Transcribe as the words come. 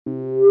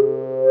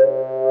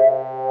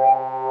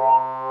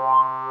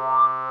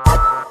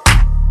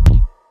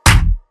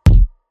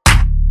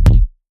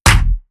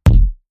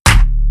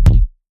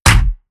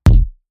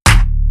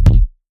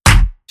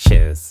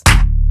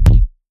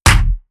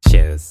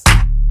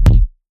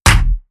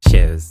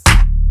shoes.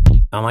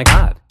 Oh my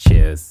god,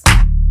 shoes.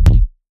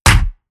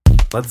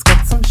 Let's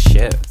get some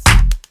shoes.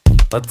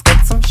 Let's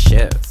get some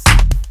shoes.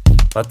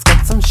 Let's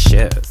get some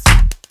shoes.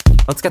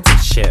 Let's get some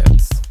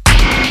shoes.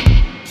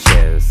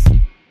 Shoes.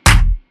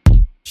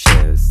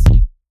 Shoes.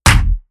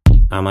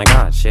 Oh my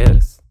god,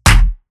 shoes.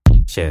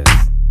 Shoes.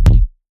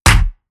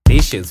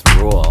 These shoes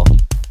rule.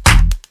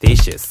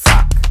 These shoes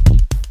suck.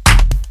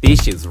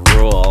 These shoes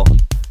rule.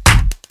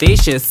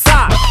 These shoes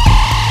suck!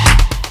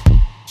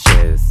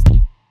 Shoes.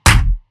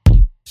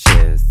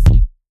 Shoes.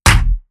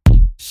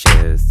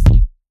 Shoes.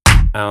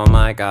 Oh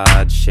my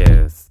god,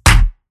 shoes.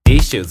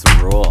 These shoes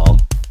rule.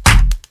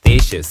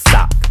 These shoes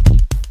suck.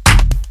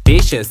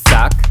 These shoes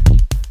suck.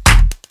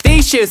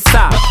 These shoes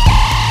suck!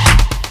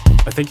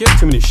 I think you have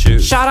too many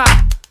shoes. Shut up!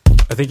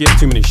 I think you have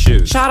too many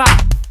shoes. Shut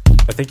up!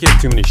 I think you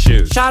have too many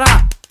shoes. Shut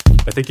up!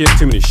 I think you have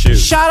too many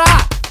shoes. Shut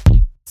up!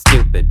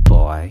 Stupid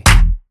boy.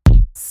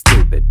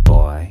 Stupid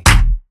boy.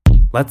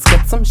 Let's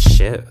get some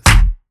shoes.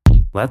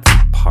 Let's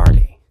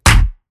party.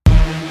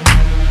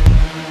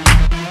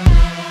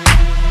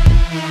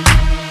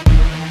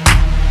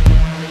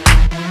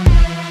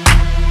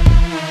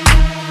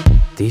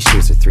 These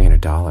shoes are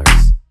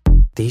 $300.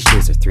 These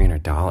shoes are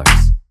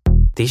 $300.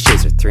 These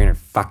shoes are $300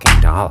 fucking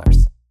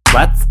dollars.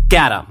 Let's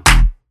get them.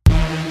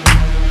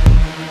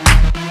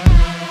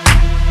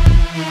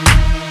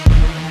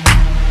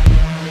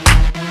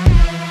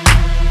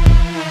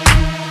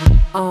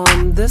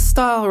 This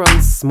style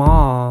runs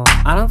small.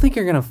 I don't think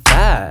you're gonna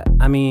fit.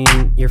 I mean,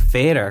 your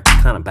fade are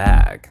kinda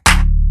bag.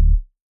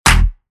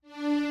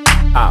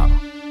 Oh.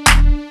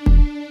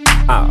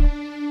 Oh.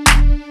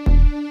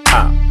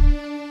 Oh.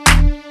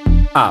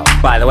 Oh,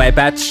 by the way,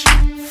 bitch.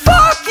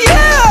 Fuck you!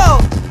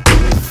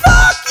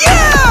 Fuck you!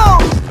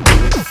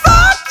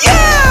 Fuck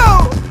you!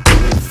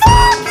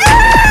 Fuck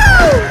you!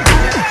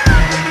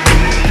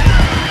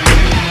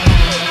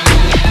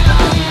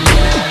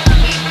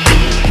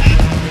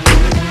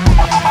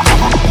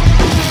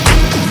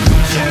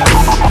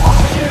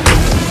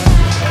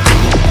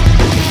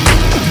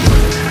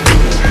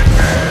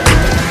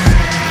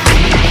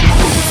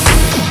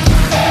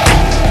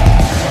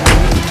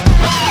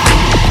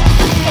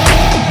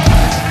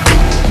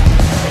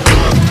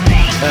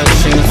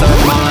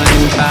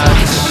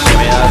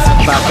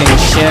 Fucking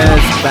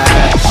shoes,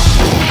 bitch.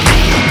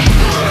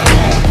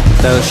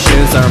 Those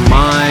shoes are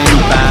mine,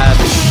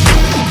 bitch.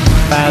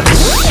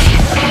 Bitch.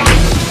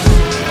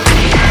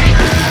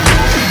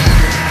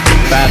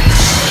 Bitch.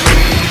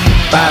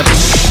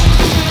 Bitch.